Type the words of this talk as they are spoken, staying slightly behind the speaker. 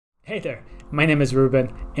Hey there, my name is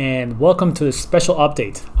Ruben and welcome to this special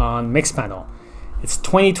update on Mixpanel. It's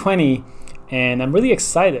 2020 and I'm really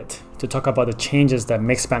excited to talk about the changes that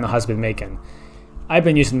Mixpanel has been making. I've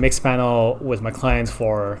been using Mixpanel with my clients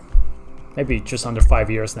for maybe just under 5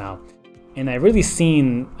 years now, and I've really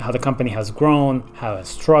seen how the company has grown, how it's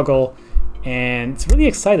struggled, and it's really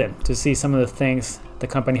exciting to see some of the things the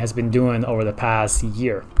company has been doing over the past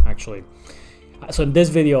year, actually. So in this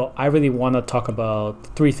video, I really want to talk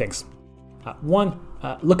about three things. One,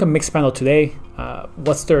 look at Mixpanel today.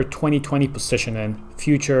 What's their 2020 positioning,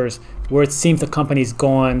 futures, where it seems the company's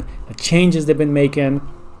going, the changes they've been making.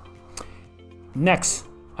 Next,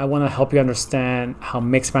 I want to help you understand how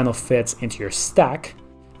Mixpanel fits into your stack.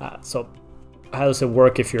 So how does it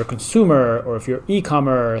work if you're a consumer, or if you're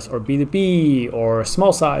e-commerce, or B2B, or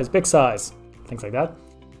small size, big size, things like that.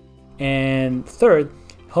 And third,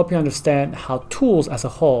 help you understand how tools as a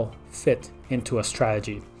whole fit into a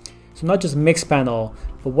strategy. So not just Mixpanel,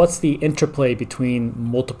 but what's the interplay between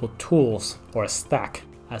multiple tools, or a stack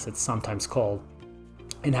as it's sometimes called,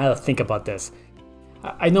 and how to think about this.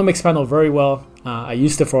 I know Mixpanel very well. I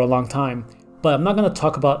used it for a long time, but I'm not going to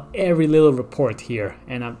talk about every little report here,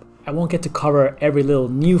 and I won't get to cover every little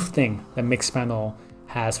new thing that Mixpanel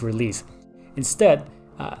has released. Instead,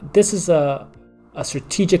 this is a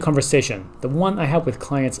strategic conversation, the one I have with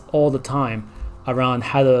clients all the time, around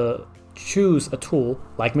how to choose a tool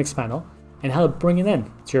like Mixpanel and how to bring it in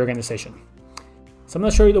to your organization. So I'm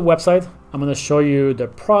going to show you the website, I'm going to show you the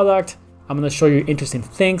product, I'm going to show you interesting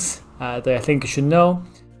things that I think you should know,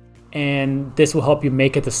 and this will help you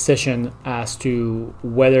make a decision as to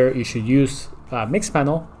whether you should use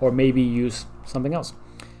Mixpanel or maybe use something else.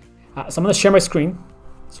 So I'm going to share my screen,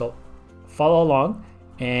 so follow along.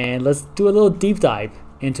 And let's do a little deep dive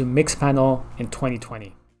into Mixpanel in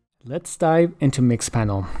 2020. Let's dive into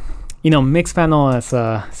Mixpanel. You know, Mixpanel is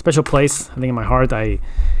a special place, I think, in my heart. I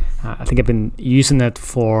think I've been using it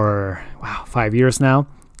for 5 years now.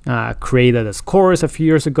 Created this course a few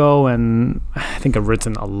years ago, and I think I've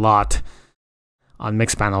written a lot on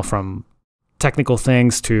Mixpanel, from technical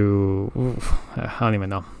things to I don't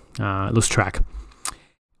even know, lose track.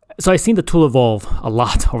 So I've seen the tool evolve a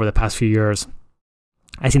lot over the past few years.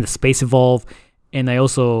 I've seen the space evolve, and I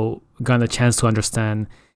also got a chance to understand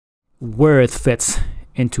where it fits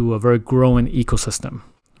into a very growing ecosystem,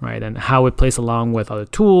 right? And how it plays along with other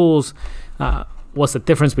tools. What's the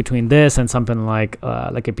difference between this and something like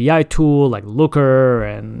a BI tool like Looker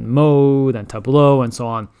and Mode and Tableau and so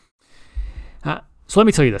on. So let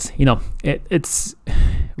me tell you this. You know, it's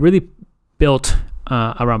really built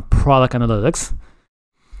around product analytics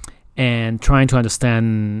and trying to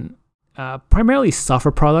understand primarily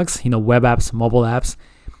software products, web apps, mobile apps,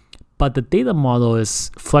 but the data model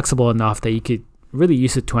is flexible enough that you could really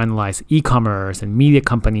use it to analyze e-commerce and media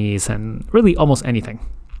companies and really almost anything.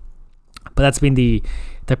 But that's been the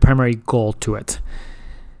primary goal to it.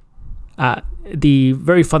 The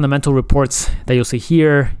very fundamental reports that you'll see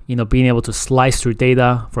here, being able to slice through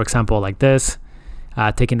data, for example, like this,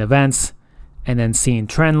 taking events and then seeing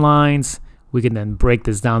trend lines. We can then break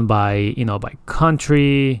this down by, by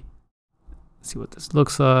country. See what this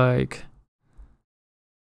looks like.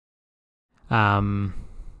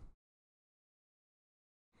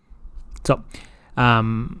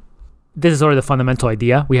 This is sort of the fundamental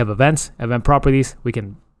idea. We have events, event properties. We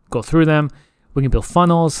can go through them. We can build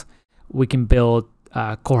funnels. We can build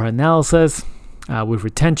cohort analysis with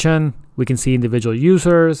retention. We can see individual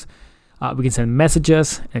users. We can send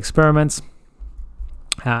messages and experiments.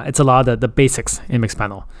 It's a lot of the basics in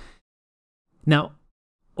Mixpanel. Now,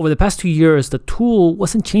 over the past 2 years, the tool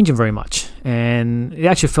wasn't changing very much, and it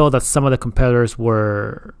actually felt that some of the competitors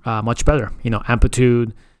were much better.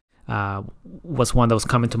 Amplitude was one that was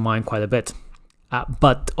coming to mind quite a bit.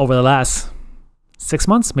 But over the last 6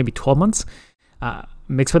 months, maybe 12 months,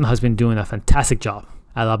 Mixpanel has been doing a fantastic job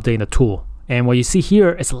at updating the tool. And what you see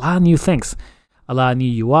here is a lot of new things, a lot of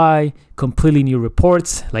new UI, completely new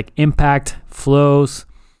reports like impact, flows.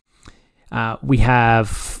 We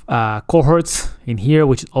have cohorts in here,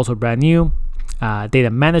 which is also brand new. Data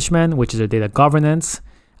management, which is a data governance.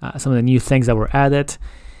 Some of the new things that were added.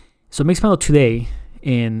 So Mixpanel today,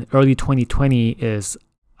 in early 2020, is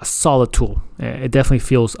a solid tool. It definitely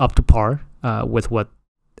feels up to par with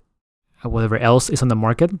whatever else is on the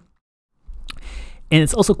market. And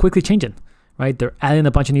it's also quickly changing, right? They're adding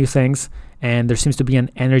a bunch of new things, and there seems to be an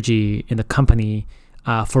energy in the company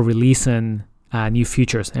for releasing new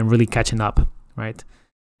features and really catching up, right?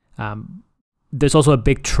 There's also a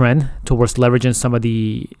big trend towards leveraging some of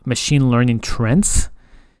the machine learning trends,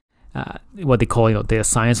 what they call data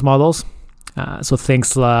science models. So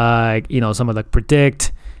things like some of the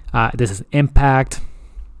predict, This is impact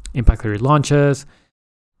theory launches,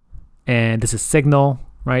 and this is signal,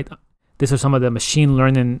 right? These are some of the machine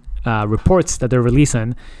learning reports that they're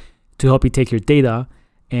releasing to help you take your data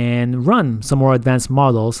and run some more advanced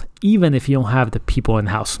models, even if you don't have the people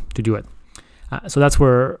in-house to do it. So that's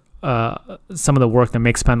where some of the work that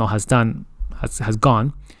Mixpanel has done has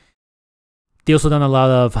gone. They also done a lot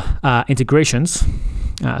of integrations,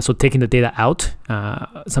 so taking the data out,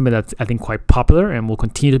 something that's I think quite popular and will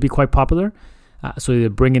continue to be quite popular. So either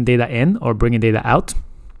bringing data in or bringing data out.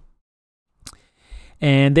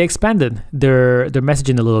 And they expanded their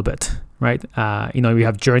messaging a little bit, right? We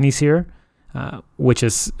have journeys here, which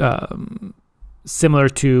is similar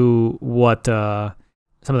to what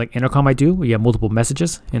something like Intercom might do. You have multiple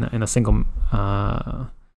messages in a single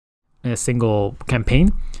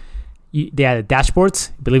campaign. They added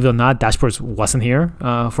dashboards. Believe it or not, dashboards wasn't here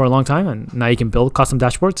for a long time, and now you can build custom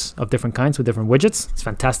dashboards of different kinds with different widgets. It's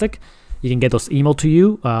fantastic. You can get those emailed to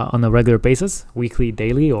you on a regular basis, weekly,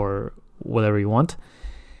 daily, or whatever you want.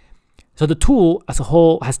 So the tool as a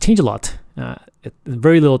whole has changed a lot in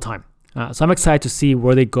very little time. So I'm excited to see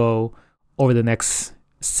where they go over the next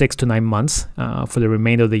 6 to 9 months for the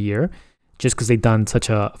remainder of the year, just because they've done such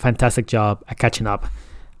a fantastic job at catching up.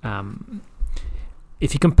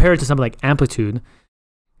 If you compare it to something like Amplitude,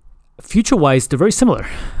 feature-wise, they're very similar.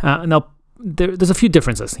 Now, there's a few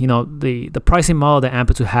differences. The pricing model that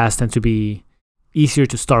Amplitude has tends to be easier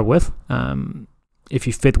to start with if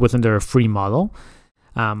you fit within their free model.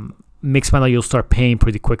 Mixpanel, you'll start paying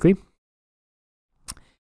pretty quickly.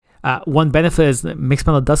 One benefit is that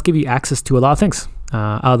Mixpanel does give you access to a lot of things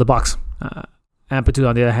out of the box. Amplitude,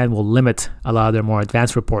 on the other hand, will limit a lot of their more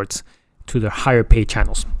advanced reports to their higher paid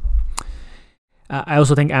channels. I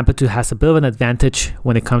also think Amplitude has a bit of an advantage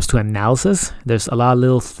when it comes to analysis. There's a lot of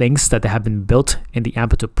little things that have been built in the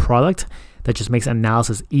Amplitude product that just makes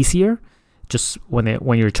analysis easier, just when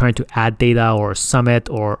you're trying to add data or sum it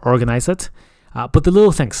or organize it. But the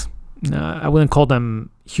little things, I wouldn't call them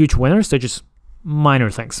huge winners. They're just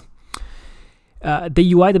minor things.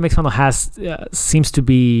 The UI that Mixpanel has seems to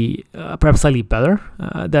be perhaps slightly better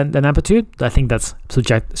than Amplitude. I think that's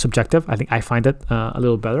subjective. I think I find it a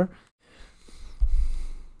little better.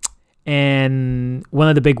 And one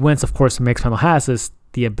of the big wins, of course, Mixpanel has is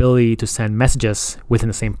the ability to send messages within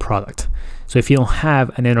the same product. So if you don't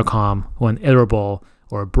have an Intercom or an Iterable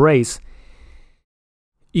or a Brace,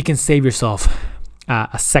 you can save yourself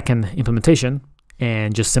a second implementation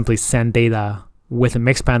and just simply send data with a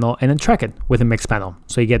Mixpanel and then track it with a Mixpanel.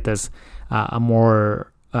 So you get this a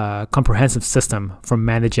more comprehensive system for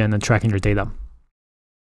managing and tracking your data.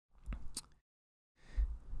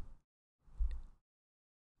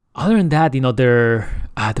 Other than that, they're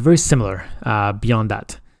very similar beyond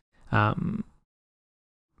that. And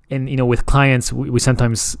with clients, we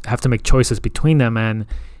sometimes have to make choices between them, and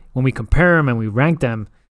when we compare them and we rank them,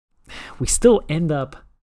 we still end up,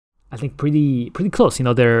 I think, pretty close.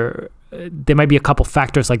 There might be a couple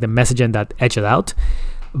factors like the messaging that edge it out,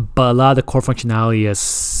 but a lot of the core functionality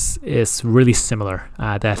is really similar.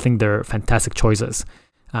 That I think they're fantastic choices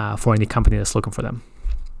for any company that's looking for them.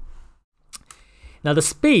 Now the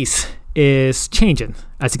space is changing.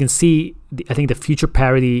 As you can see, I think the feature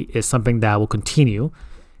parity is something that will continue.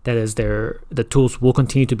 That is, the tools will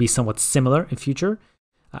continue to be somewhat similar in future,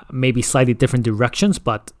 maybe slightly different directions,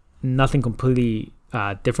 but nothing completely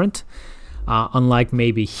different. Unlike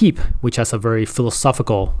maybe Heap, which has a very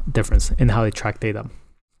philosophical difference in how they track data.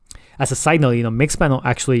 As a side note, Mixpanel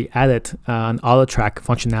actually added an auto track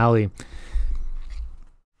functionality,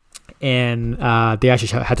 and they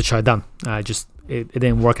actually had to shut it down. It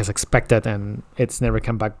didn't work as expected, and it's never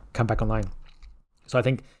come back online. So I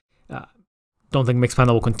think don't think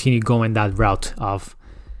Mixpanel will continue going that route of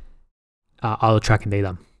auto tracking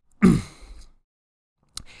data.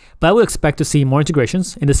 But I would expect to see more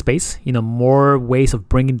integrations in the space. More ways of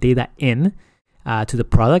bringing data in to the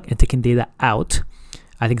product and taking data out.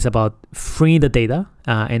 I think it's about freeing the data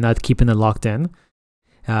and not keeping it locked in.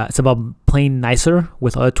 It's about playing nicer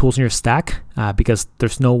with other tools in your stack because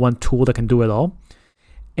there's no one tool that can do it all.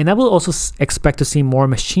 And I will also expect to see more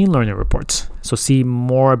machine learning reports. So see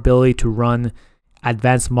more ability to run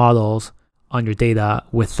advanced models on your data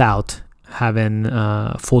without having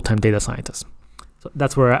full-time data scientists. So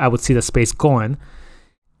that's where I would see the space going.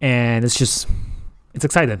 And it's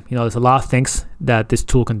exciting. There's a lot of things that this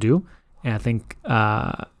tool can do. And I think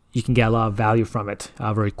you can get a lot of value from it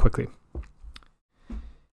very quickly.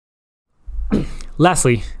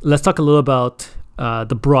 Lastly, let's talk a little about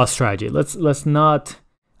the broad strategy. Let's not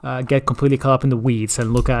get completely caught up in the weeds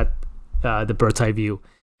and look at the bird's eye view.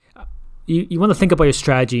 You want to think about your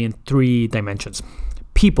strategy in 3 dimensions: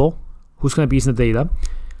 people, who's going to be using the data,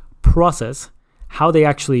 process, how they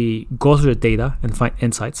actually go through the data and find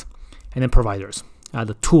insights, and then providers,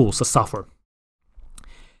 the tools, the software.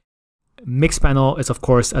 Mixpanel is, of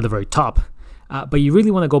course, at the very top, but you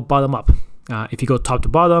really want to go bottom up. If you go top to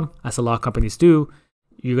bottom, as a lot of companies do,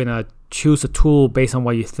 you're going to choose a tool based on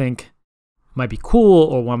what you think might be cool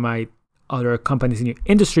or what might other companies in your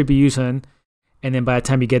industry be using. And then by the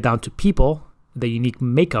time you get down to people, the unique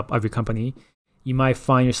makeup of your company, you might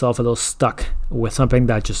find yourself a little stuck with something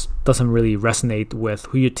that just doesn't really resonate with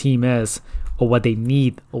who your team is or what they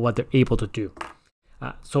need or what they're able to do.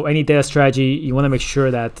 So any data strategy, you want to make sure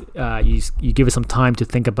that you give it some time to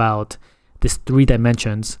think about these 3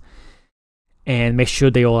 dimensions and make sure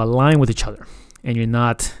they all align with each other. And you're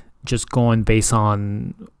not just going based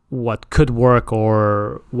on what could work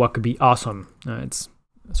or what could be awesome. It's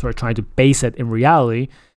sort of trying to base it in reality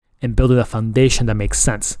and build a foundation that makes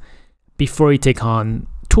sense before you take on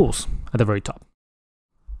tools at the very top.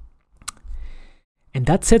 And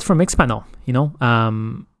that's it for Mixpanel.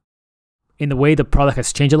 In the way the product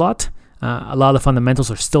has changed a lot of the fundamentals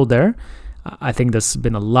are still there. I think there's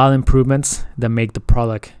been a lot of improvements that make the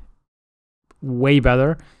product way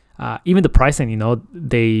better. Even the pricing,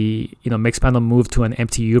 Mixpanel moved to an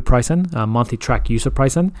MTU pricing, monthly track user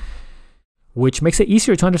pricing, which makes it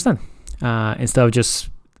easier to understand. Instead of just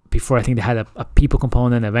before, I think they had a people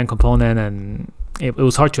component, event component, and it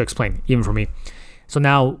was hard to explain, even for me. So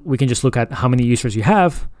now we can just look at how many users you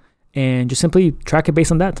have and just simply track it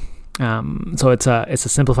based on that. So it's a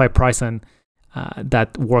simplified pricing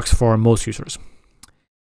that works for most users.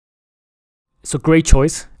 So great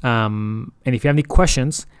choice. And if you have any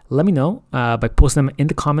questions, let me know by posting them in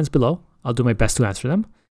the comments below. I'll do my best to answer them.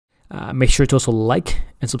 Make sure to also like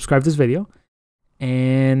and subscribe to this video.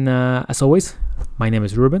 And as always, my name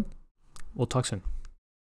is Ruben. We'll talk soon.